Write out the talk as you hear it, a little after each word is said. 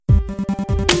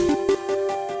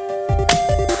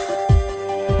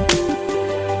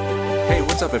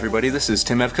What's up, everybody? This is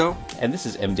Tim Evko. And this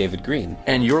is M. David Green.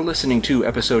 And you're listening to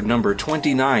episode number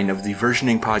 29 of the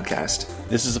Versioning Podcast.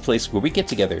 This is a place where we get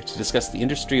together to discuss the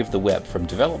industry of the web from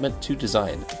development to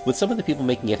design, with some of the people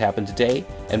making it happen today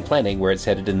and planning where it's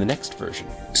headed in the next version.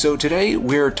 So today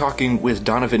we're talking with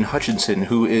Donovan Hutchinson,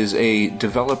 who is a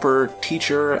developer,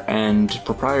 teacher, and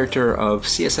proprietor of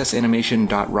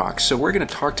CSSAnimation.rocks. So we're going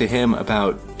to talk to him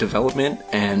about development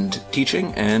and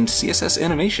teaching and CSS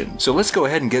animation. So let's go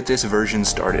ahead and get this version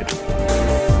started.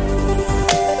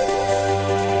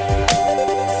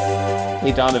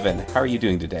 Hey Donovan, how are you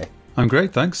doing today? I'm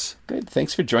great, thanks. Good,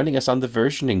 thanks for joining us on the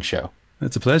Versioning Show.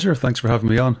 It's a pleasure. Thanks for having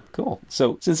me on. Cool.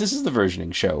 So, since this is the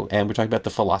Versioning Show, and we're talking about the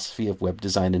philosophy of web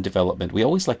design and development, we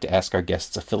always like to ask our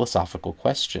guests a philosophical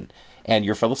question. And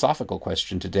your philosophical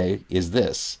question today is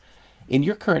this. In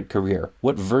your current career,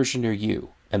 what version are you,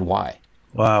 and why?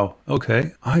 Wow.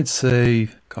 Okay. I'd say,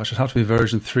 it'd have to be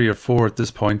version 3 or 4 at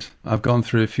this point. I've gone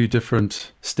through a few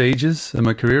different stages in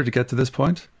my career to get to this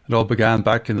point. It all began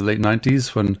back in the late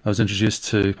 90s when I was introduced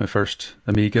to my first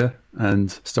Amiga and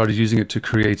started using it to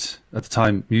create, at the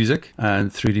time, music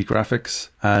and 3D graphics,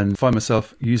 and find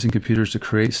myself using computers to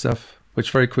create stuff,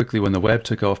 which very quickly, when the web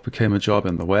took off, became a job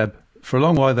in the web. For a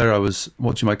long while there, I was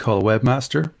what you might call a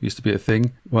webmaster. Used to be a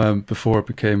thing before it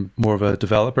became more of a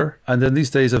developer. And then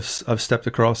these days I've stepped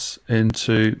across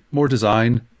into more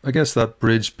design. I guess that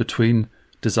bridge between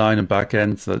design and back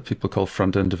end that people call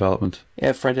front-end development.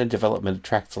 Yeah, front-end development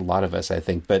attracts a lot of us, I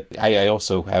think. But I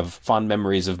also have fond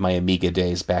memories of my Amiga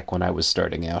days back when I was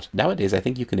starting out. Nowadays, I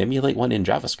think you can emulate one in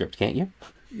JavaScript, can't you?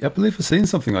 Yeah, I believe I've seen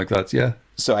something like that, yeah.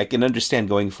 So I can understand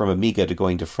going from Amiga to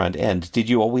going to front end. Did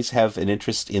you always have an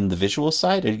interest in the visual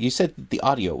side? Or you said the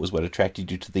audio was what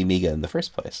attracted you to the Amiga in the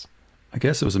first place. I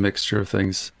guess it was a mixture of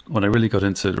things. When I really got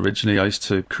into it originally, I used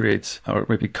to create or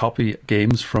maybe copy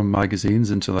games from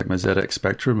magazines into like my ZX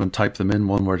Spectrum and type them in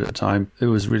one word at a time. It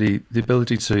was really the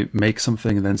ability to make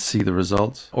something and then see the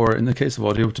result. Or in the case of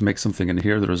audio, to make something and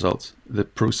hear the result. The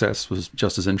process was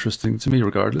just as interesting to me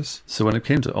regardless. So when it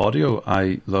came to audio,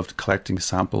 I loved collecting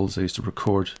samples. I used to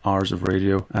record hours of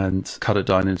radio and cut it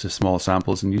down into small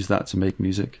samples and use that to make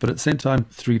music. But at the same time,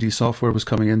 3D software was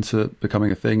coming into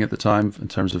becoming a thing at the time in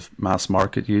terms of mass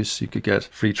market use. You could get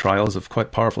free trials of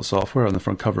quite powerful software on the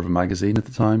front cover of a magazine at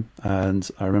the time. And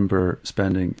I remember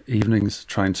spending evenings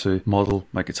trying to model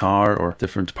my guitar or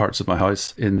different parts of my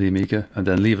house in the Amiga and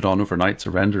then leave it on overnight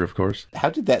to render, of course. How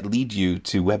did that lead you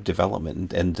to web development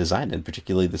and design, and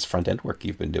particularly this front-end work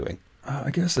you've been doing? I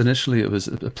guess initially it was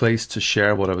a place to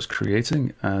share what I was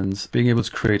creating, and being able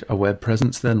to create a web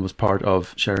presence then was part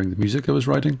of sharing the music I was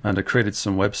writing. And I created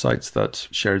some websites that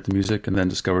shared the music and then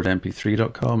discovered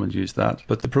mp3.com and used that.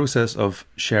 But the process of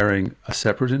sharing a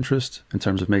separate interest in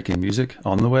terms of making music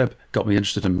on the web got me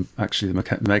interested in actually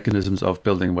the mechanisms of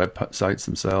building websites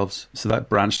themselves. So that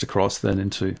branched across then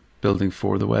into building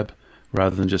for the web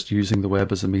rather than just using the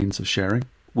web as a means of sharing.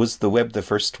 Was the web the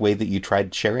first way that you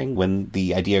tried sharing when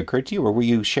the idea occurred to you, or were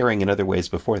you sharing in other ways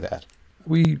before that?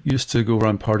 We used to go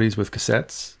around parties with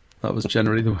cassettes. That was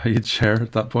generally the way you'd share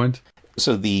at that point.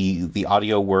 So the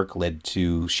audio work led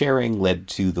to sharing, led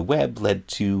to the web, led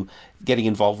to getting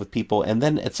involved with people, and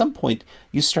then at some point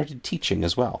you started teaching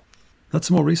as well. That's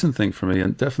a more recent thing for me,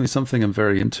 and definitely something I'm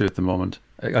very into at the moment.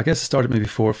 I guess it started maybe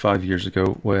 4 or 5 years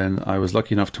ago when I was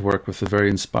lucky enough to work with a very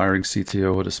inspiring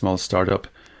CTO at a small startup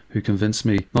who convinced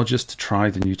me not just to try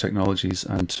the new technologies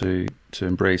and to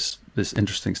embrace this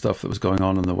interesting stuff that was going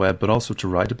on the web, but also to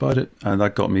write about it. And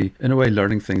that got me, in a way,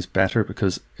 learning things better,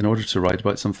 because in order to write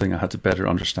about something, I had to better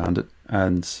understand it.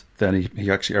 And then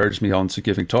he actually urged me on to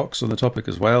giving talks on the topic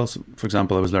as well. So, for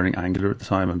example, I was learning Angular at the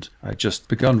time, and I just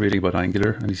begun reading about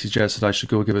Angular, and he suggested I should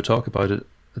go give a talk about it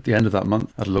at the end of that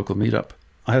month at a local meetup.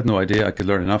 I had no idea I could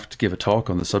learn enough to give a talk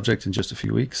on the subject in just a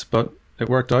few weeks, but it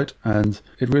worked out, and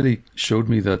it really showed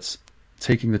me that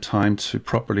taking the time to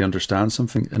properly understand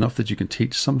something, enough that you can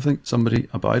teach somebody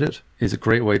about it, is a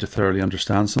great way to thoroughly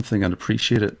understand something and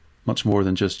appreciate it much more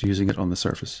than just using it on the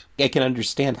surface. I can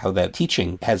understand how that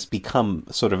teaching has become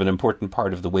sort of an important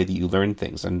part of the way that you learn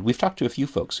things. And we've talked to a few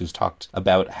folks who've talked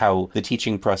about how the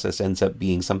teaching process ends up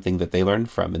being something that they learn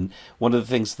from. And one of the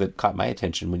things that caught my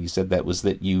attention when you said that was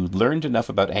that you learned enough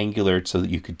about Angular so that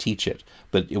you could teach it.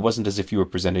 But it wasn't as if you were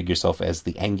presenting yourself as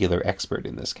the Angular expert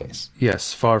in this case.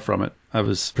 Yes, far from it. I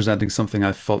was presenting something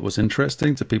I felt was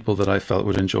interesting to people that I felt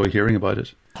would enjoy hearing about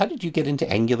it. How did you get into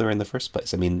Angular in the first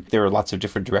place? I mean, there are lots of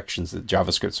different directions that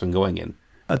JavaScript's been going in.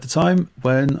 At the time,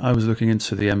 when I was looking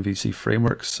into the MVC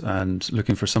frameworks and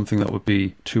looking for something that would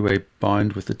be two-way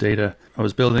bound with the data, I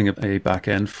was building a back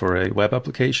end for a web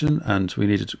application, and we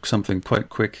needed something quite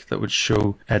quick that would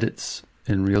show edits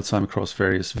in real time across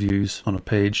various views on a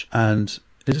page. And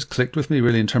it just clicked with me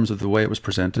really in terms of the way it was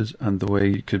presented and the way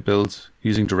you could build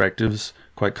using directives,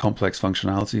 quite complex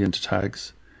functionality into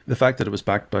tags. The fact that it was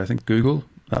backed by, I think, Google,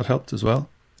 that helped as well.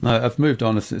 Now, I've moved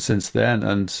on since then,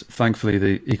 and thankfully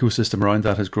the ecosystem around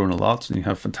that has grown a lot, and you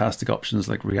have fantastic options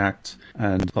like React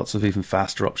and lots of even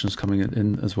faster options coming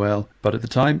in as well. But at the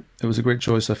time, it was a great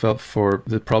choice, I felt, for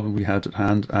the problem we had at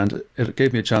hand, and it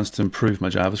gave me a chance to improve my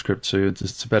JavaScript too,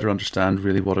 to better understand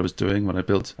really what I was doing when I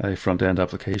built a front-end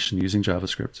application using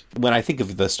JavaScript. When I think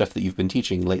of the stuff that you've been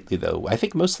teaching lately, though, I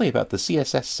think mostly about the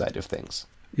CSS side of things.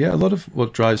 Yeah, a lot of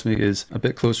what drives me is a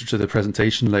bit closer to the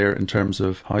presentation layer in terms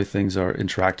of how things are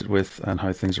interacted with and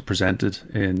how things are presented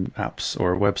in apps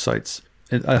or websites.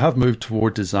 I have moved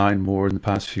toward design more in the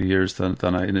past few years than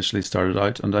I initially started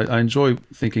out, and I enjoy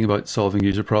thinking about solving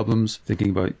user problems,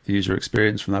 thinking about the user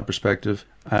experience from that perspective.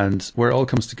 And where it all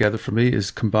comes together for me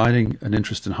is combining an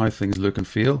interest in how things look and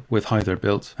feel with how they're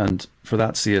built. And for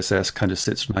that, CSS kind of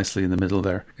sits nicely in the middle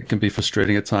there. It can be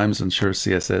frustrating at times, and sure,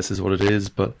 CSS is what it is,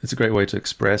 but it's a great way to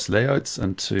express layouts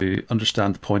and to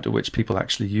understand the point at which people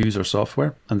actually use our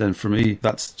software. And then for me,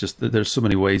 that's just, there's so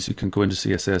many ways you can go into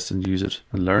CSS and use it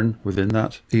and learn within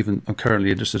that. Even I'm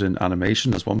currently interested in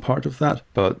animation as one part of that,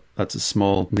 but that's a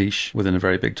small niche within a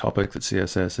very big topic that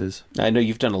CSS is. I know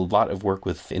you've done a lot of work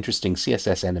with interesting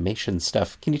CSS animation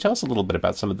stuff. Can you tell us a little bit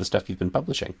about some of the stuff you've been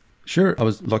publishing? Sure. I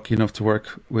was lucky enough to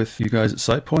work with you guys at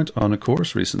SitePoint on a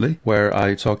course recently where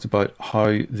I talked about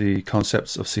how the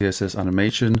concepts of CSS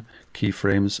animation,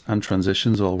 keyframes, and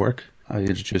transitions all work. I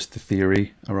introduced the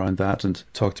theory around that and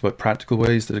talked about practical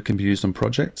ways that it can be used on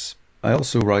projects. I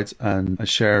also write and I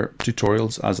share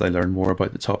tutorials as I learn more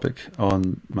about the topic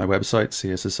on my website,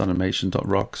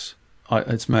 cssanimation.rocks.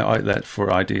 It's my outlet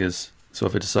for ideas. So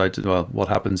if I decide to, well, what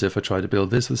happens if I try to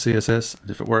build this with CSS?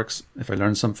 And if it works, if I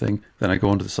learn something, then I go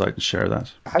onto the site and share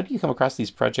that. How do you come across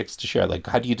these projects to share? Like,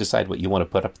 how do you decide what you want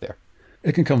to put up there?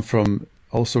 It can come from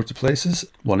all sorts of places.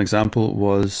 One example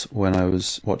was when I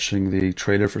was watching the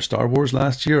trailer for Star Wars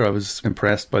last year. I was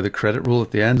impressed by the credit roll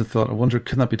at the end and thought, I wonder,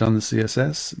 can that be done in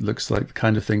CSS? It looks like the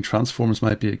kind of thing Transformers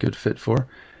might be a good fit for,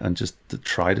 and just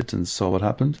tried it and saw what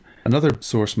happened. Another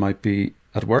source might be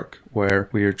at work, where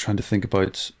we're trying to think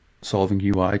about solving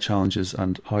UI challenges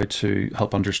and how to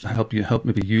help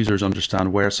maybe users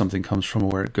understand where something comes from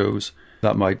or where it goes.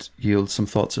 That might yield some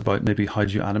thoughts about maybe how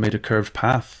do you animate a curved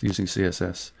path using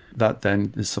CSS. That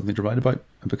then is something to write about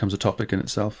and becomes a topic in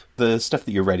itself. The stuff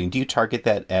that you're writing, do you target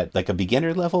that at like a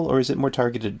beginner level, or is it more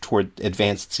targeted toward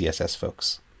advanced CSS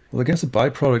folks? Well, I guess a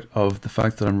byproduct of the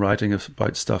fact that I'm writing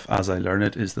about stuff as I learn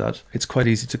it is that it's quite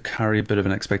easy to carry a bit of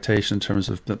an expectation in terms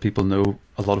of that people know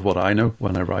a lot of what I know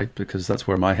when I write, because that's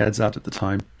where my head's at the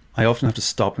time. I often have to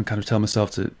stop and kind of tell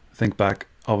myself to think back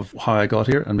of how I got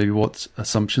here and maybe what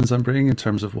assumptions I'm bringing in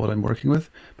terms of what I'm working with.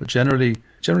 But generally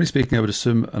speaking, I would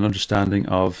assume an understanding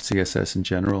of CSS in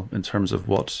general in terms of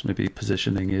what maybe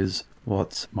positioning is,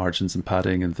 what margins and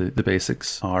padding and the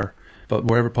basics are. But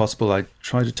wherever possible, I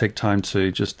try to take time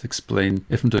to just explain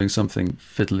if I'm doing something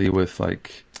fiddly with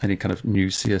like any kind of new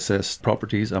CSS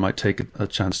properties. I might take a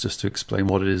chance just to explain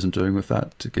what it is I'm doing with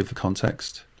that to give the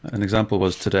context. An example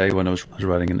was today when I was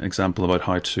writing an example about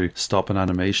how to stop an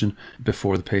animation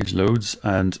before the page loads,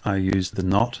 and I used the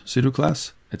not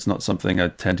pseudoclass. It's not something I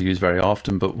tend to use very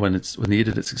often, but when it's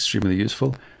needed, it's extremely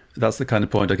useful. That's the kind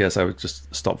of point, I guess, I would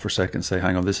just stop for a second and say,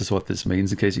 hang on, this is what this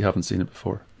means in case you haven't seen it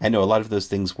before. I know a lot of those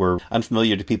things were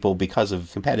unfamiliar to people because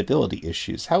of compatibility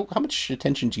issues. How much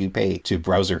attention do you pay to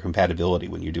browser compatibility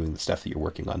when you're doing the stuff that you're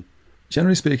working on?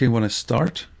 Generally speaking, when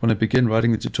I begin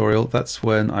writing the tutorial, that's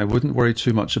when I wouldn't worry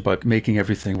too much about making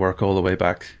everything work all the way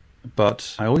back.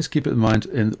 But I always keep it in mind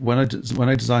when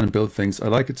I design and build things, I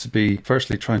like it to be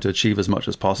firstly trying to achieve as much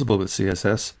as possible with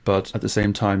CSS, but at the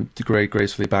same time degrade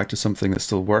gracefully back to something that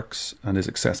still works and is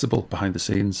accessible behind the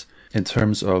scenes. In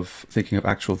terms of thinking of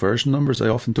actual version numbers, I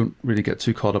often don't really get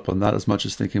too caught up on that as much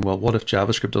as thinking, well, what if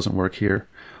JavaScript doesn't work here?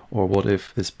 Or what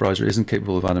if this browser isn't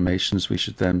capable of animations? We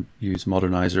should then use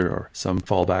Modernizer or some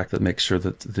fallback that makes sure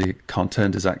that the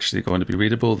content is actually going to be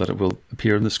readable, that it will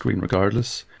appear on the screen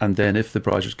regardless. And then if the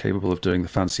browser is capable of doing the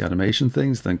fancy animation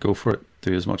things, then go for it.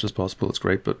 Do as much as possible. It's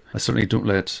great, but I certainly don't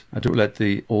let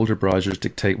the older browsers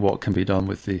dictate what can be done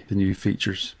with the new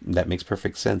features. That makes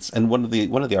perfect sense. And one of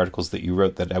the articles that you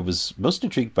wrote that I was most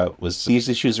intrigued about was these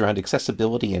issues around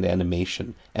accessibility and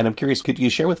animation. And I'm curious, could you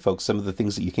share with folks some of the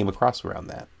things that you came across around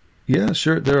that? Yeah,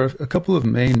 sure. There are a couple of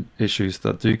main issues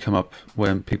that do come up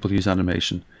when people use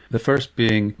animation. The first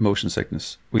being motion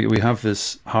sickness. We have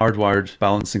this hardwired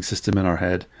balancing system in our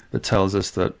head that tells us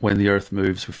that when the earth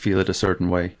moves, we feel it a certain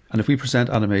way. And if we present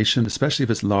animation, especially if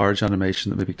it's large animation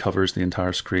that maybe covers the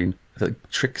entire screen, that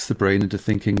tricks the brain into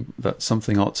thinking that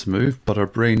something ought to move, but our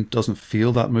brain doesn't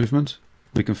feel that movement,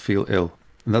 we can feel ill.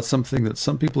 And that's something that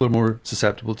some people are more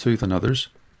susceptible to than others.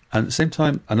 And at the same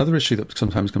time, another issue that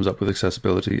sometimes comes up with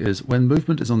accessibility is when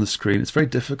movement is on the screen, it's very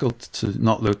difficult to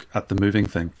not look at the moving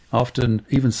thing. Often,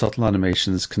 even subtle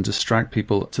animations can distract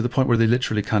people to the point where they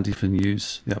literally can't even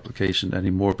use the application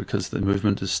anymore because the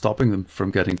movement is stopping them from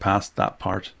getting past that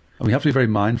part. And we have to be very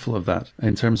mindful of that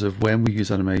in terms of when we use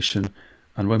animation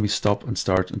and when we stop and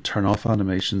start and turn off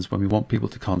animations when we want people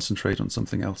to concentrate on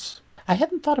something else. I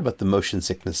hadn't thought about the motion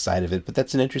sickness side of it, but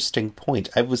that's an interesting point.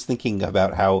 I was thinking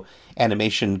about how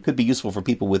animation could be useful for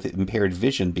people with impaired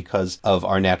vision because of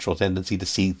our natural tendency to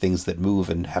see things that move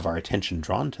and have our attention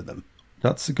drawn to them.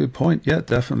 That's a good point. Yeah,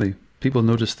 definitely. People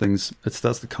notice things.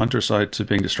 That's the counter side to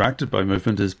being distracted by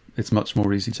movement, is it's much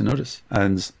more easy to notice.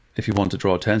 And if you want to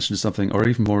draw attention to something, or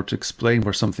even more to explain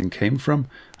where something came from,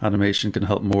 animation can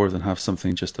help more than have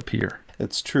something just appear.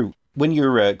 That's true. When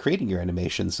you're creating your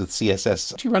animations with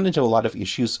CSS, do you run into a lot of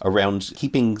issues around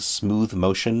keeping smooth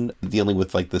motion, dealing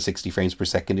with like the 60 frames per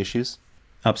second issues?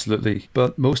 Absolutely.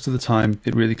 But most of the time,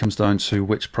 it really comes down to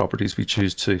which properties we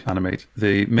choose to animate.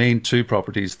 The main two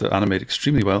properties that animate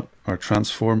extremely well are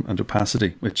transform and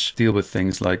opacity, which deal with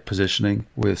things like positioning,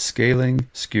 with scaling,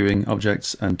 skewing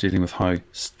objects, and dealing with how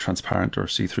transparent or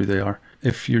see-through they are.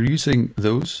 If you're using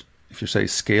those, if you're, say,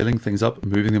 scaling things up,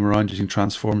 moving them around using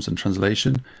transforms and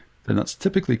translation, then that's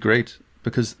typically great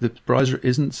because the browser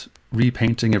isn't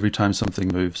repainting every time something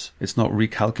moves. It's not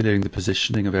recalculating the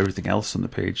positioning of everything else on the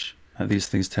page. And these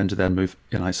things tend to then move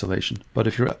in isolation. But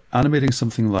if you're animating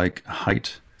something like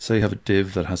height, say you have a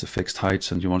div that has a fixed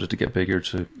height and you want it to get bigger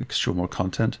to show more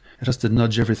content, it has to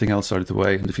nudge everything else out of the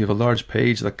way. And if you have a large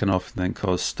page, that can often then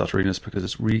cause stutteriness because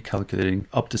it's recalculating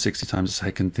up to 60 times a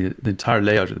second the entire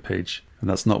layout of the page. And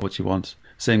that's not what you want.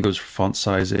 Same goes for font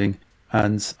sizing.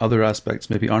 And other aspects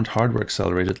maybe aren't hardware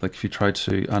accelerated, like if you try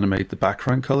to animate the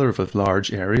background color of a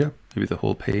large area, maybe the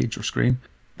whole page or screen,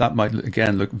 that might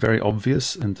again look very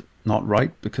obvious and not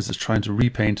right because it's trying to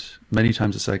repaint many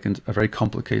times a second a very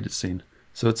complicated scene.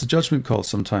 So it's a judgment call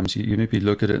sometimes. You maybe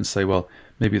look at it and say, well,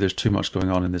 maybe there's too much going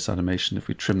on in this animation. If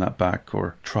we trim that back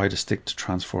or try to stick to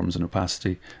transforms and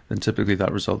opacity, then typically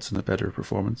that results in a better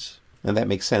performance. And that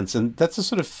makes sense. And that's the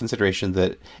sort of consideration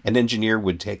that an engineer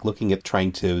would take looking at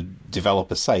trying to develop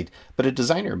a site. But a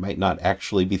designer might not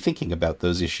actually be thinking about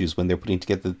those issues when they're putting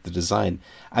together the design.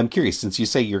 I'm curious, since you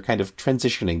say you're kind of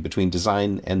transitioning between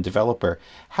design and developer,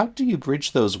 how do you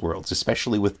bridge those worlds,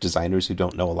 especially with designers who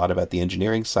don't know a lot about the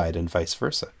engineering side and vice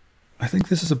versa? I think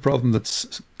this is a problem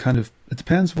that's kind of, it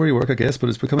depends where you work, I guess, but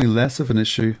it's becoming less of an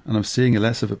issue. And I'm seeing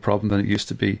less of a problem than it used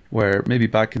to be, where maybe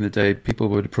back in the day, people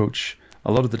would approach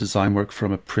a lot of the design work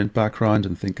from a print background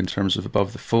and think in terms of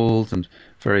above the fold and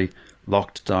very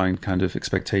locked down kind of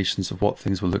expectations of what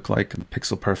things will look like and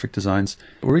pixel perfect designs.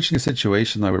 We're reaching a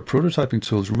situation now where prototyping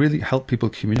tools really help people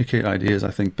communicate ideas,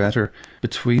 I think, better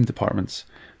between departments.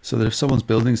 So that if someone's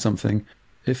building something,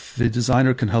 if the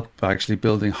designer can help by actually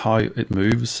building how it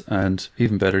moves, and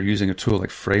even better using a tool like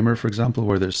Framer, for example,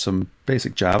 where there's some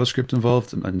basic JavaScript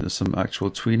involved and there's some actual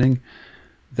tweening,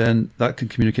 then that can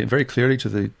communicate very clearly to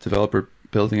the developer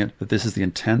building it that this is the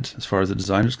intent as far as the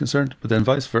designer is concerned. But then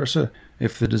vice versa,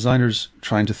 if the designer's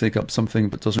trying to think up something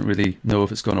but doesn't really know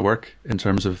if it's going to work in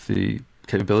terms of the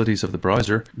capabilities of the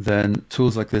browser, then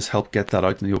tools like this help get that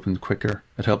out in the open quicker.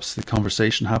 It helps the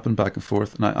conversation happen back and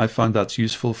forth. And I find that's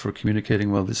useful for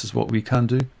communicating, well, this is what we can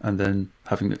do, and then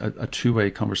having a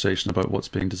two-way conversation about what's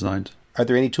being designed. Are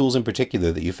there any tools in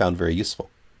particular that you found very useful?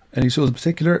 Any tools in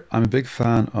particular? I'm a big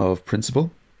fan of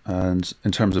Principle. And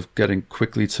in terms of getting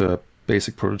quickly to a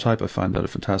basic prototype, I find that a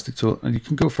fantastic tool. And you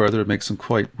can go further and make some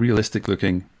quite realistic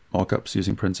looking mock-ups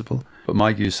using Principle. But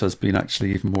my use has been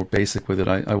actually even more basic with it.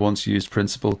 I once used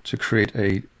Principle to create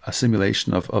a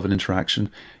simulation of an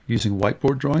interaction using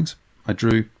whiteboard drawings. I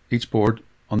drew each board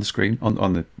on the screen,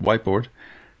 on the whiteboard,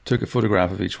 took a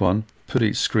photograph of each one, put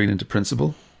each screen into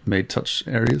Principle, made touch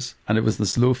areas, and it was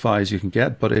as lo-fi as you can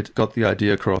get, but it got the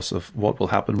idea across of what will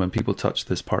happen when people touch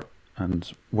this part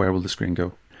and where will the screen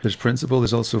go. There's Principle.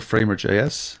 There's also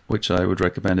Framer.js, which I would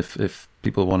recommend if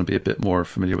people want to be a bit more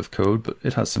familiar with code, but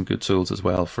it has some good tools as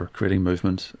well for creating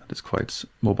movement, and it's quite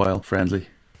mobile friendly.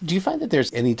 Do you find that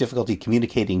there's any difficulty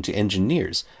communicating to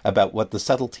engineers about what the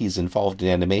subtleties involved in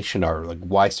animation are, like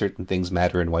why certain things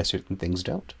matter and why certain things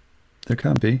don't? There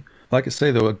can be. Like I say,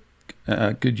 though,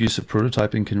 a good use of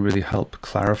prototyping can really help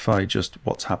clarify just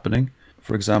what's happening.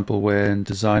 For example, when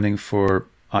designing for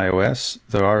iOS,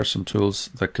 there are some tools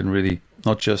that can really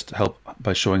not just help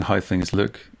by showing how things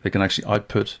look, they can actually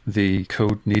output the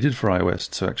code needed for iOS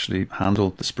to actually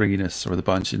handle the springiness or the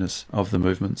bounciness of the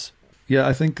movements. Yeah,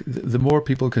 I think the more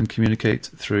people can communicate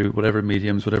through whatever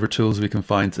mediums, whatever tools we can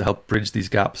find to help bridge these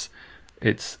gaps,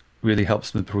 it really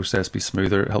helps the process be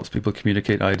smoother. It helps people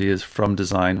communicate ideas from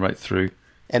design right through.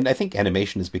 And I think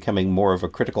animation is becoming more of a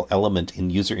critical element in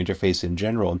user interface in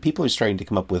general, and people are starting to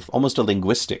come up with almost a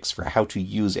linguistics for how to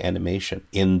use animation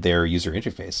in their user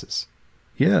interfaces.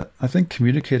 Yeah, I think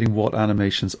communicating what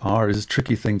animations are is a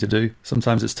tricky thing to do.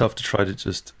 Sometimes it's tough to try to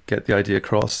just get the idea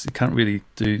across. You can't really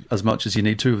do as much as you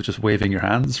need to with just waving your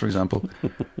hands, for example.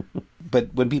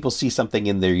 But when people see something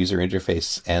in their user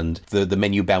interface and the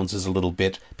menu bounces a little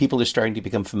bit, people are starting to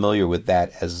become familiar with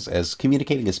that as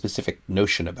communicating a specific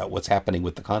notion about what's happening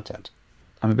with the content.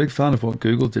 I'm a big fan of what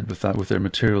Google did with that, with their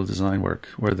material design work,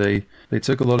 where they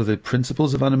took a lot of the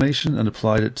principles of animation and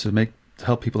applied it to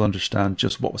help people understand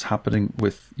just what was happening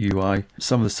with UI.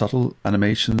 Some of the subtle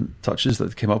animation touches that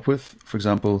they came up with, for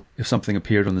example, if something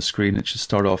appeared on the screen, it should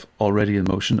start off already in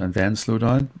motion and then slow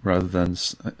down, rather than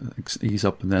ease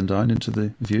up and then down into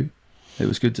the view. It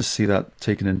was good to see that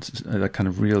taken into that kind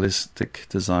of realistic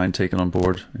design taken on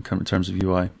board in terms of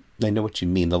UI. I know what you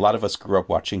mean. A lot of us grew up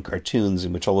watching cartoons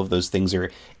in which all of those things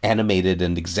are animated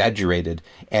and exaggerated,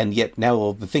 and yet now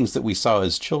all the things that we saw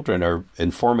as children are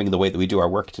informing the way that we do our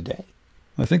work today.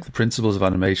 I think the principles of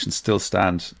animation still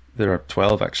stand. There are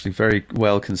 12 actually very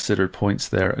well considered points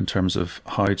there in terms of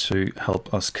how to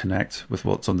help us connect with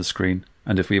what's on the screen.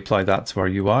 And if we apply that to our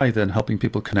UI, then helping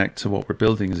people connect to what we're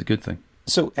building is a good thing.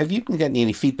 So have you gotten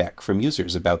any feedback from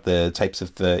users about the types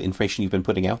of the information you've been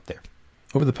putting out there?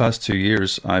 Over the past 2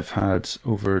 years, I've had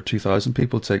over 2,000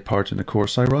 people take part in a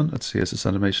course I run at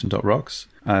cssanimation.rocks,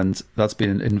 and that's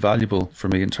been invaluable for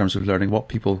me in terms of learning what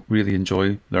people really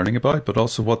enjoy learning about, but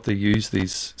also what they use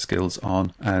these skills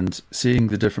on, and seeing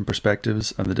the different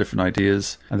perspectives and the different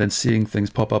ideas, and then seeing things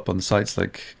pop up on sites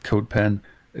like CodePen.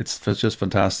 It's just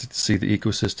fantastic to see the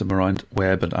ecosystem around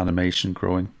web and animation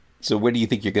growing. So where do you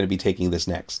think you're going to be taking this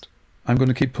next? I'm going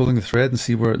to keep pulling the thread and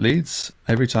see where it leads.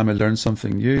 Every time I learn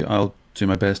something new, I'll do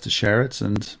my best to share it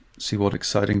and see what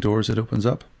exciting doors it opens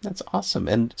up. That's awesome.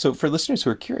 And so for listeners who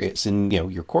are curious in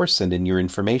your course and in your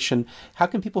information, how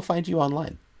can people find you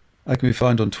online? I can be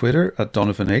found on Twitter at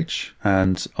Donovan H,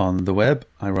 and on the web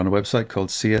I run a website called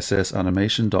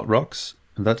cssanimation.rocks,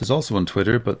 and that is also on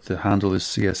Twitter, but the handle is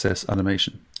CSS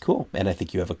Animation. Cool. And I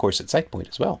think you have a course at SitePoint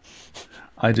as well.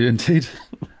 I do indeed.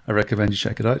 I recommend you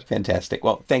check it out. Fantastic.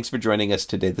 Well, thanks for joining us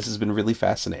today. This has been really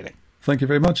fascinating. Thank you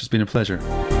very much. It's been a pleasure.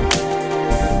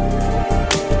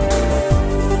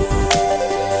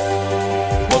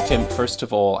 Tim, first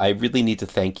of all, I really need to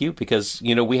thank you because,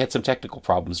 we had some technical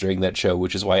problems during that show,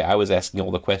 which is why I was asking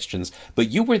all the questions. But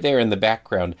you were there in the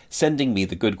background sending me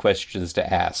the good questions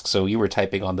to ask. So you were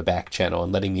typing on the back channel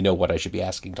and letting me know what I should be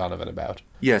asking Donovan about.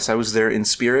 Yes, I was there in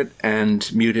spirit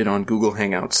and muted on Google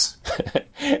Hangouts.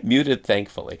 Muted,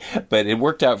 thankfully. But it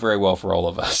worked out very well for all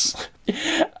of us.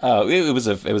 It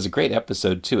was a great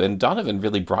episode too, and Donovan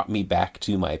really brought me back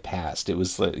to my past. It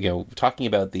was talking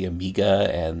about the Amiga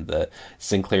and the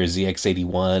Sinclair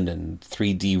ZX81 and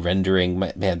 3D rendering.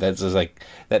 Man,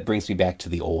 that brings me back to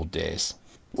the old days.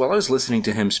 While I was listening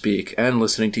to him speak and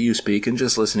listening to you speak and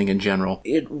just listening in general,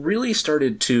 it really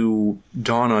started to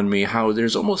dawn on me how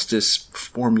there's almost this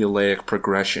formulaic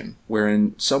progression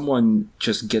wherein someone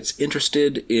just gets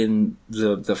interested in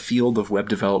the field of web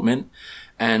development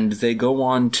and they go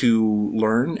on to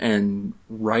learn and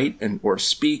write or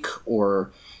speak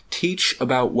or teach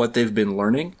about what they've been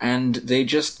learning, and they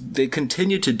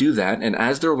continue to do that. And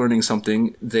as they're learning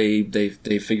something, they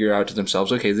figure out to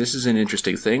themselves, okay, this is an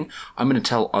interesting thing. I'm going to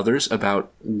tell others about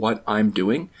what I'm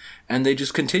doing, and they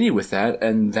just continue with that.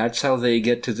 And that's how they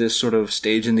get to this sort of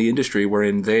stage in the industry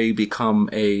wherein they become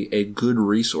a good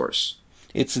resource.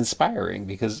 It's inspiring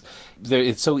because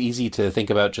it's so easy to think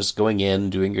about just going in,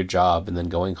 doing your job, and then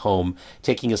going home,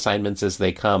 taking assignments as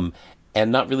they come, and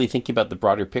not really thinking about the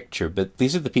broader picture. But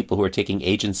these are the people who are taking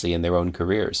agency in their own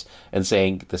careers and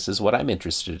saying, this is what I'm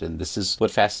interested in, this is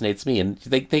what fascinates me. And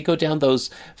they go down those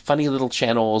funny little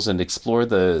channels and explore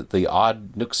the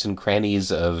odd nooks and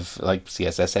crannies of, like,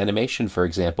 CSS animation, for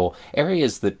example,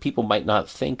 areas that people might not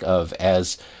think of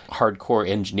as hardcore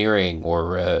engineering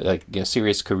or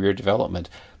serious career development.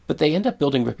 But they end up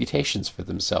building reputations for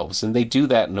themselves, and they do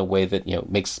that in a way that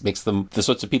makes them the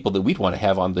sorts of people that we'd want to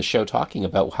have on the show talking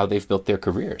about how they've built their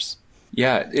careers.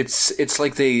 Yeah, it's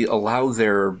like they allow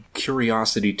their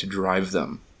curiosity to drive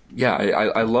them. Yeah,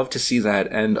 I love to see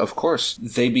that. And of course,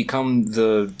 they become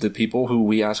the people who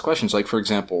we ask questions. Like, for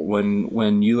example,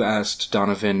 when you asked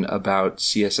Donovan about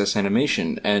CSS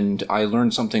animation, and I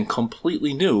learned something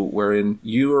completely new, wherein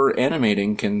your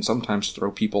animating can sometimes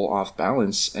throw people off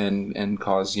balance and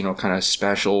cause, kind of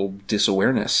spatial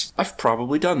disawareness. I've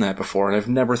probably done that before, and I've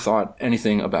never thought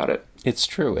anything about it. It's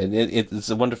true, and it's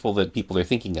wonderful that people are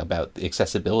thinking about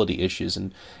accessibility issues.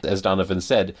 And as Donovan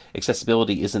said,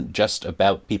 accessibility isn't just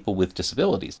about people with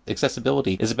disabilities.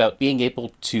 Accessibility is about being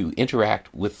able to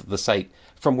interact with the site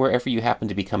from wherever you happen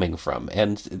to be coming from.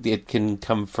 And it can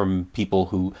come from people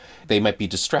who they might be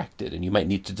distracted, and you might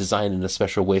need to design in a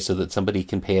special way so that somebody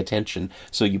can pay attention.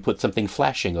 So you put something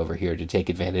flashing over here to take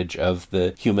advantage of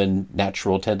the human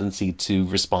natural tendency to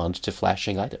respond to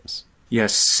flashing items.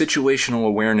 Yes, situational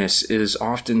awareness is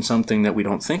often something that we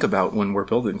don't think about when we're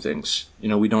building things.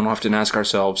 We don't often ask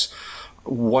ourselves,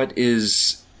 what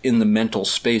is in the mental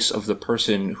space of the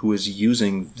person who is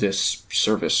using this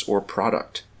service or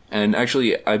product? And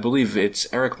actually, I believe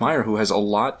it's Eric Meyer who has a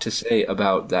lot to say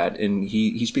about that, and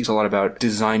he speaks a lot about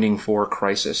designing for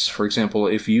crisis. For example,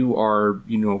 if you are,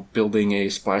 building a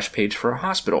splash page for a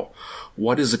hospital,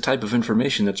 what is the type of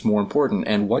information that's more important,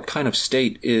 and what kind of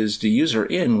state is the user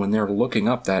in when they're looking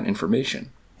up that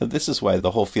information? This is why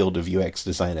the whole field of UX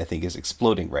design, I think, is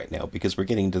exploding right now, because we're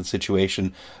getting to the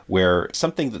situation where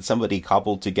something that somebody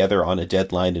cobbled together on a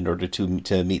deadline in order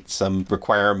to meet some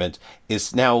requirement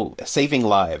is now saving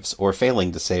lives or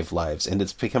failing to save lives, and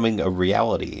it's becoming a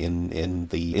reality in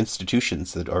the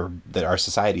institutions that our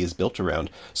society is built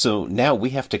around. So now we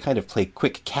have to kind of play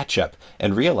quick catch-up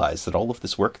and realize that all of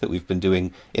this work that we've been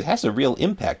doing, it has a real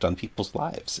impact on people's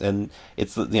lives, and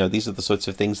it's these are the sorts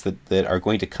of things that are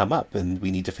going to come up, and we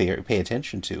need to pay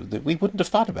attention to, that we wouldn't have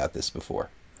thought about this before.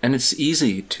 And it's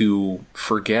easy to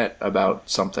forget about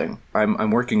something.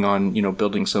 I'm working on,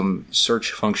 building some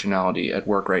search functionality at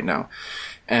work right now.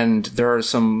 And there are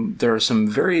some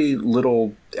very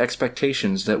little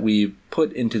expectations that we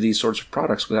put into these sorts of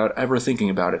products without ever thinking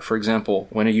about it. For example,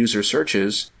 when a user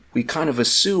searches, we kind of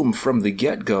assume from the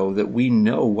get-go that we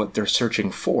know what they're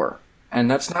searching for. And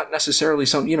that's not necessarily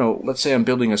let's say I'm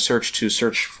building a search to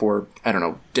search for,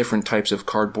 different types of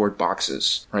cardboard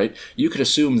boxes, right? You could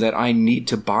assume that I need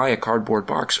to buy a cardboard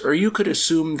box, or you could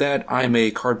assume that I'm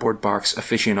a cardboard box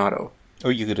aficionado.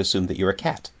 Or you could assume that you're a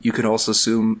cat. You could also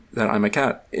assume that I'm a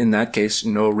cat. In that case,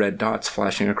 no red dots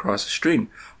flashing across the screen.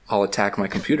 I'll attack my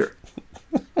computer.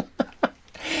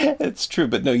 It's true,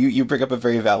 but no, you bring up a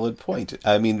very valid point.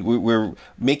 I mean, we're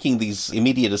making these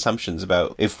immediate assumptions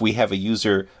about if we have a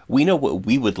user, we know what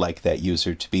we would like that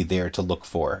user to be there to look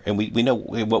for, and we know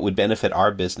what would benefit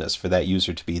our business for that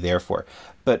user to be there for.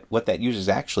 But what that user is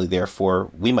actually there for,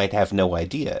 we might have no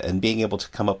idea, and being able to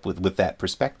come up with that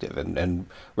perspective and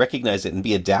recognize it and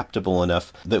be adaptable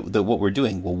enough that what we're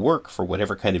doing will work for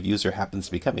whatever kind of user happens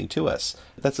to be coming to us.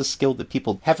 That's a skill that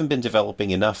people haven't been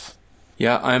developing enough.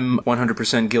 Yeah, I'm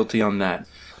 100% guilty on that.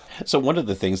 So one of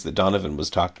the things that Donovan was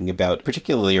talking about,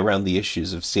 particularly around the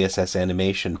issues of CSS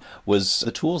animation, was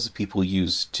the tools that people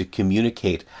use to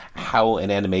communicate how an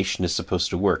animation is supposed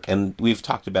to work. And we've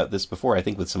talked about this before, I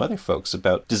think, with some other folks,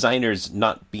 about designers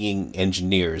not being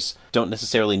engineers, don't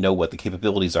necessarily know what the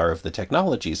capabilities are of the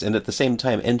technologies. And at the same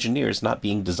time, engineers not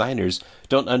being designers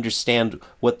don't understand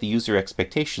what the user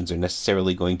expectations are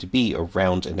necessarily going to be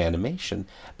around an animation.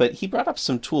 But he brought up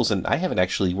some tools, and I haven't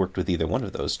actually worked with either one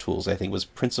of those tools. I think it was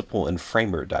Principle and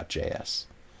Framer.js.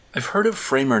 I've heard of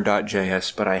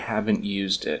Framer.js, but I haven't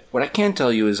used it. What I can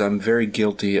tell you is I'm very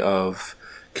guilty of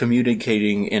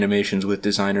communicating animations with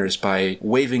designers by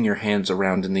waving your hands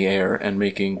around in the air and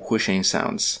making whooshing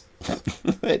sounds.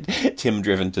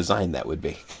 Tim-driven design, that would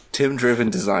be. Tim-driven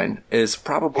design is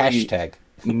probably hashtag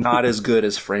not as good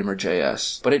as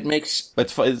Framer.js, but it makes...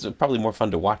 It's probably more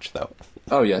fun to watch, though.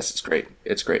 Oh, yes, it's great.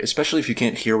 It's great, especially if you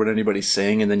can't hear what anybody's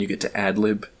saying and then you get to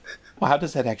ad-lib. Well, how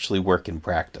does that actually work in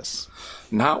practice?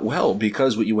 Not well,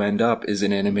 because what you end up is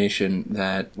an animation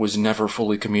that was never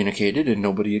fully communicated and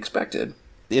nobody expected.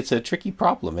 It's a tricky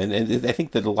problem, and I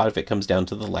think that a lot of it comes down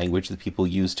to the language that people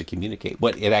use to communicate,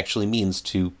 what it actually means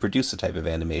to produce a type of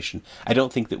animation. I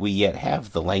don't think that we yet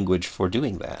have the language for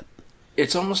doing that.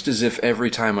 It's almost as if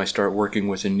every time I start working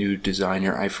with a new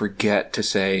designer, I forget to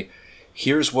say,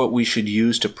 here's what we should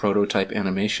use to prototype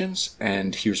animations,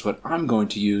 and here's what I'm going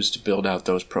to use to build out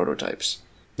those prototypes.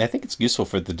 I think it's useful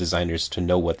for the designers to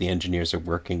know what the engineers are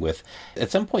working with. At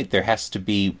some point, there has to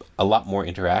be a lot more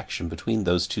interaction between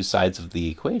those two sides of the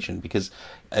equation, because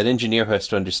an engineer has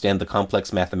to understand the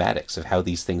complex mathematics of how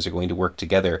these things are going to work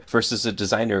together versus a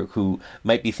designer who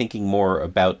might be thinking more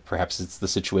about perhaps it's the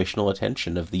situational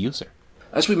attention of the user.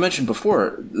 As we mentioned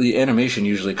before, the animation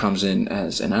usually comes in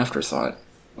as an afterthought.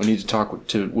 We need to talk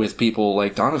with people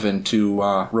like Donovan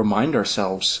to remind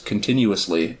ourselves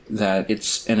continuously that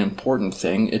it's an important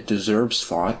thing, it deserves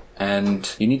thought,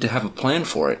 and you need to have a plan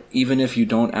for it. Even if you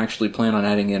don't actually plan on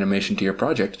adding animation to your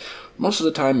project, most of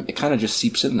the time it kind of just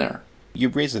seeps in there. You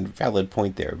raise a valid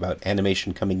point there about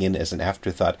animation coming in as an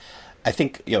afterthought. I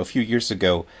think, a few years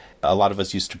ago, a lot of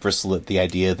us used to bristle at the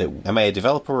idea that, am I a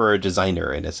developer or a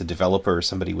designer? And as a developer,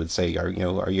 somebody would say, are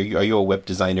you a web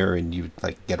designer? And you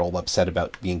get all upset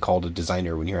about being called a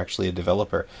designer when you're actually a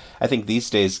developer. I think these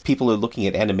days people are looking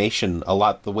at animation a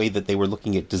lot the way that they were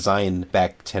looking at design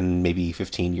back 10, maybe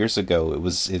 15 years ago. It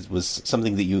was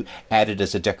something that you added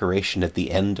as a decoration at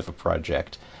the end of a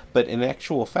project. But in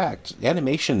actual fact,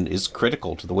 animation is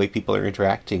critical to the way people are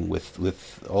interacting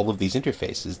with all of these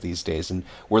interfaces these days, and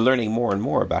we're learning more and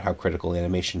more about how critical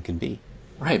animation can be.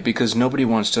 Right, because nobody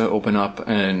wants to open up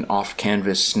an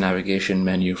off-canvas navigation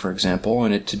menu, for example,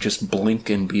 and it to just blink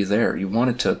and be there. You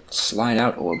want it to slide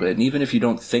out a little bit, and even if you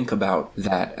don't think about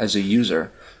that as a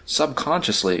user,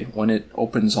 subconsciously, when it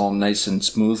opens all nice and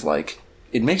smooth-like,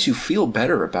 it makes you feel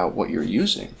better about what you're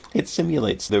using. It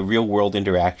simulates the real-world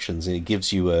interactions, and it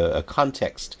gives you a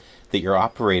context that you're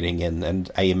operating in.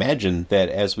 And I imagine that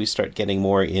as we start getting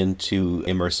more into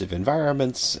immersive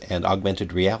environments and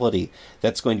augmented reality,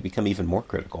 that's going to become even more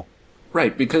critical.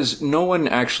 Right, because no one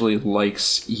actually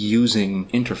likes using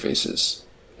interfaces.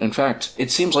 In fact,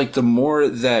 it seems like the more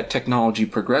that technology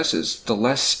progresses, the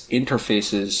less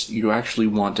interfaces you actually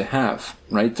want to have,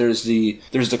 right? There's the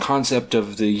concept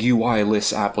of the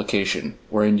UI-less application,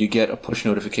 wherein you get a push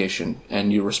notification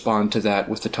and you respond to that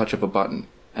with the touch of a button.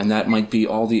 And that might be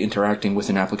all the interacting with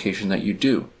an application that you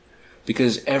do.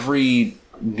 Because every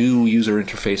new user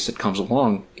interface that comes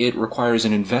along, it requires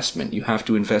an investment. You have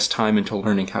to invest time into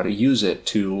learning how to use it,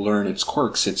 to learn its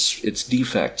quirks, its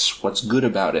defects, what's good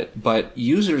about it. But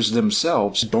users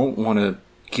themselves don't want to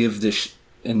give this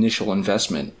initial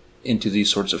investment into these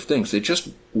sorts of things. They just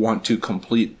want to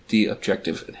complete the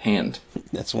objective at hand.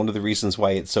 That's one of the reasons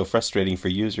why it's so frustrating for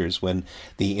users when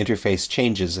the interface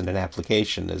changes in an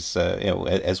application.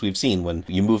 As we've seen, when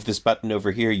you move this button over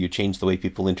here, you change the way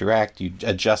people interact, you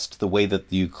adjust the way that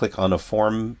you click on a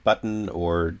form button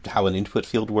or how an input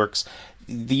field works.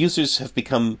 The users have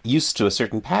become used to a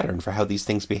certain pattern for how these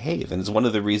things behave. And it's one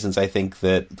of the reasons I think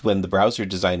that when the browser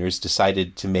designers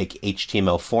decided to make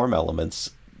HTML form elements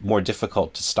more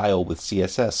difficult to style with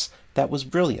CSS, that was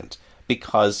brilliant,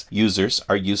 because users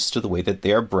are used to the way that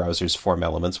their browser's form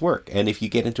elements work. And if you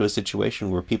get into a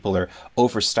situation where people are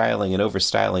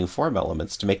overstyling form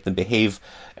elements to make them behave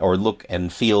or look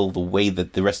and feel the way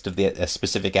that the rest of the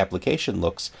specific application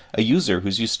looks, a user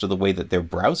who's used to the way that their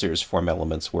browser's form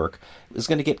elements work is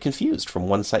going to get confused from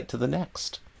one site to the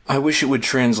next. I wish it would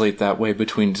translate that way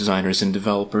between designers and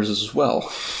developers as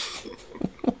well.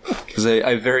 Because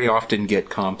I very often get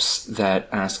comps that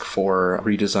ask for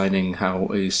redesigning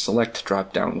how a select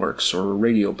drop-down works, or a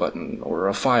radio button, or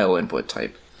a file input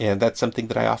type. And that's something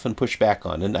that I often push back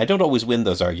on. And I don't always win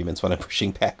those arguments when I'm pushing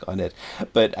back on it.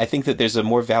 But I think that there's a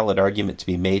more valid argument to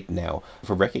be made now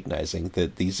for recognizing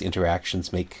that these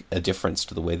interactions make a difference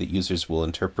to the way that users will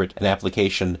interpret an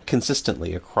application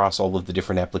consistently across all of the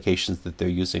different applications that they're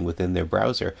using within their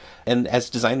browser. And as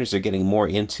designers are getting more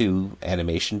into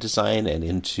animation design and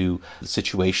into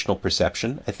situational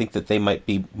perception, I think that they might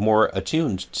be more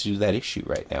attuned to that issue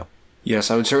right now.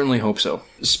 Yes, I would certainly hope so.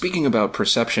 Speaking about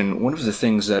perception, one of the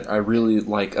things that I really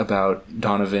like about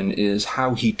Donovan is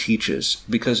how he teaches,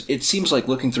 because it seems like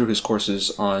looking through his courses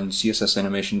on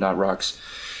CSSanimation.rocks,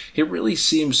 he really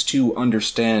seems to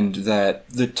understand that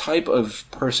the type of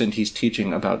person he's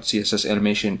teaching about CSS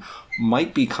animation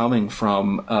might be coming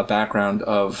from a background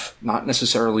of not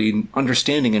necessarily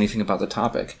understanding anything about the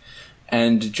topic.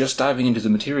 And just diving into the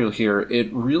material here,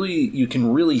 you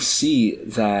can really see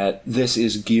that this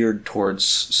is geared towards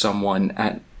someone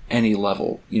at any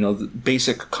level. The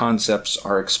basic concepts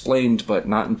are explained, but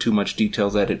not in too much detail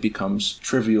that it becomes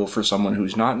trivial for someone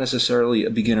who's not necessarily a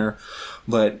beginner.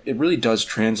 But it really does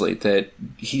translate that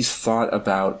he's thought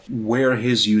about where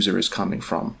his user is coming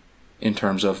from in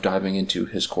terms of diving into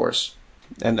his course.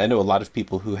 And I know a lot of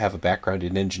people who have a background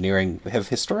in engineering have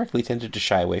historically tended to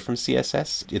shy away from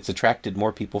CSS. It's attracted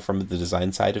more people from the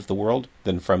design side of the world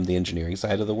than from the engineering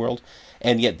side of the world.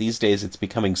 And yet these days it's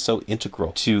becoming so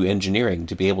integral to engineering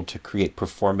to be able to create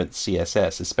performance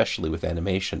CSS, especially with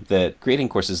animation, that creating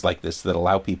courses like this that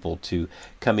allow people to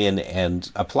come in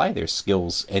and apply their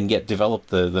skills and yet develop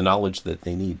the knowledge that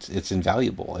they need, it's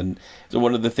invaluable. And so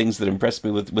one of the things that impressed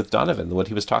me with Donovan, what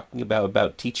he was talking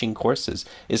about teaching courses,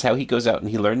 is how he goes out out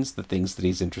and he learns the things that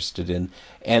he's interested in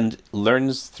and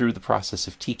learns through the process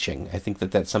of teaching. I think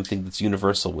that that's something that's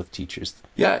universal with teachers.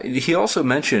 Yeah, he also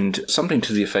mentioned something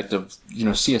to the effect of,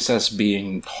 CSS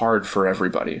being hard for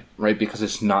everybody, right? Because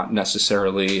it's not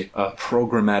necessarily a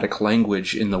programmatic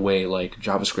language in the way like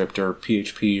JavaScript or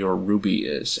PHP or Ruby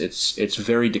is. It's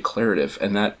very declarative,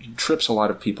 and that trips a lot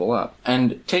of people up.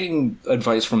 And taking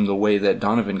advice from the way that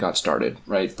Donovan got started,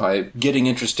 right? By getting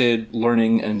interested,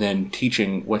 learning, and then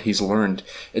teaching what he's learned,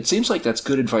 it seems like that's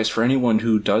good advice for anyone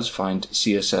who does find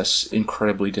CSS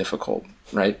incredibly difficult,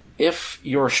 right? If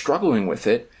you're struggling with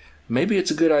it, maybe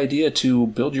it's a good idea to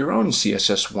build your own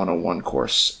CSS 101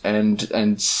 course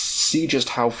and see just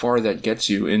how far that gets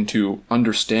you into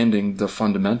understanding the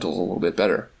fundamentals a little bit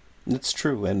better. It's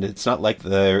true, and it's not like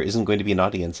there isn't going to be an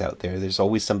audience out there. There's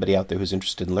always somebody out there who's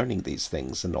interested in learning these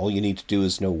things, and all you need to do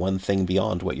is know one thing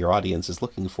beyond what your audience is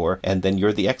looking for, and then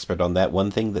you're the expert on that one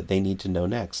thing that they need to know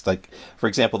next. Like, for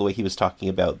example, the way he was talking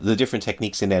about the different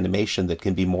techniques in animation that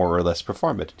can be more or less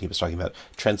performant. He was talking about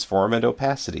transform and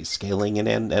opacity, scaling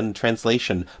and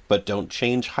translation, but don't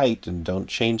change height and don't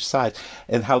change size,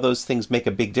 and how those things make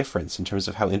a big difference in terms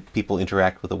of how people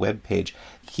interact with a web page.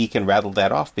 He can rattle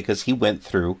that off because he went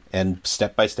through and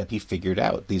step by step he figured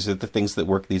out these are the things that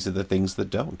work, these are the things that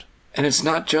don't. And it's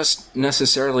not just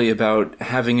necessarily about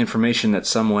having information that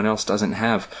someone else doesn't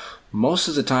have. Most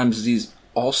of the times these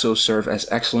also serve as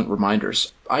excellent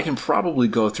reminders. I can probably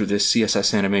go through this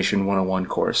CSS Animation 101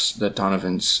 course that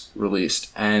Donovan's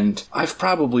released, and I've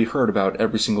probably heard about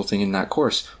every single thing in that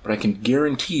course, but I can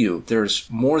guarantee you there's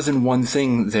more than one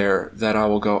thing there that I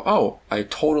will go, oh, I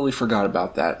totally forgot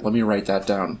about that. Let me write that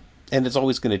down. And it's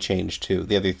always going to change, too.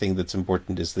 The other thing that's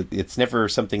important is that it's never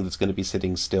something that's going to be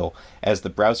sitting still. As the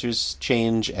browsers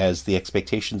change, as the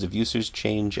expectations of users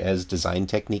change, as design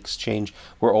techniques change,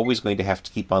 we're always going to have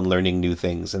to keep on learning new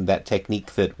things. And that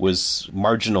technique that was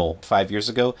marginal 5 years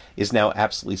ago is now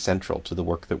absolutely central to the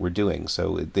work that we're doing.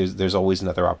 So there's always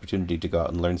another opportunity to go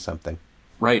out and learn something.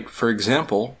 Right. For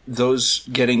example, those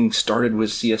getting started with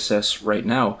CSS right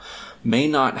now may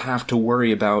not have to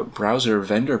worry about browser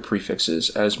vendor prefixes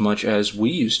as much as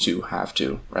we used to have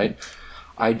to, right?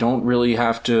 I don't really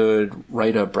have to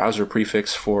write a browser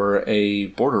prefix for a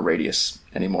border radius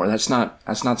anymore. That's not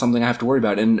something I have to worry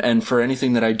about. And for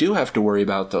anything that I do have to worry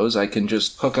about those, I can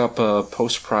just hook up a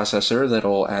post processor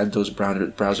that'll add those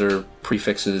browser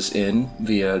prefixes in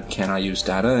via can I use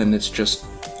data, and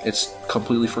it's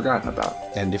completely forgotten about.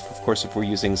 And if we're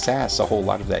using Sass, a whole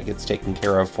lot of that gets taken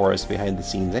care of for us behind the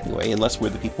scenes anyway, unless we're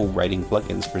the people writing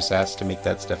plugins for Sass to make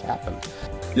that stuff happen.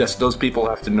 Yes, those people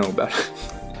have to know about it.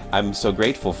 I'm so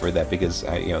grateful for that because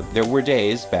there were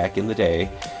days back in the day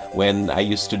when I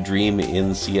used to dream in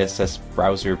CSS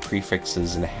browser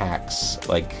prefixes and hacks,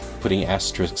 like putting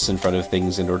asterisks in front of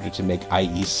things in order to make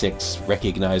IE6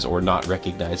 recognize or not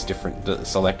recognize different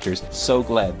selectors. So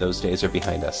glad those days are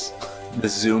behind us. The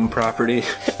zoom property.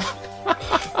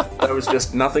 That was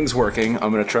just, nothing's working,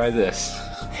 I'm going to try this.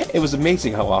 It was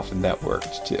amazing how often that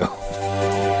worked, too.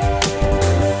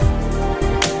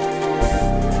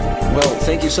 Well,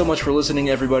 thank you so much for listening,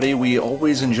 everybody. We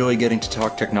always enjoy getting to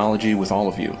talk technology with all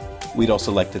of you. We'd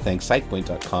also like to thank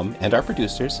SitePoint.com and our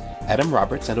producers, Adam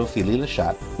Roberts and Ophelia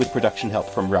Lashat, with production help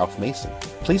from Ralph Mason.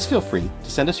 Please feel free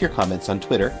to send us your comments on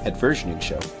Twitter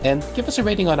 @VersioningsHow, and give us a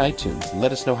rating on iTunes and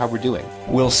let us know how we're doing.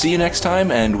 We'll see you next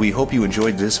time, and we hope you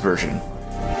enjoyed this version.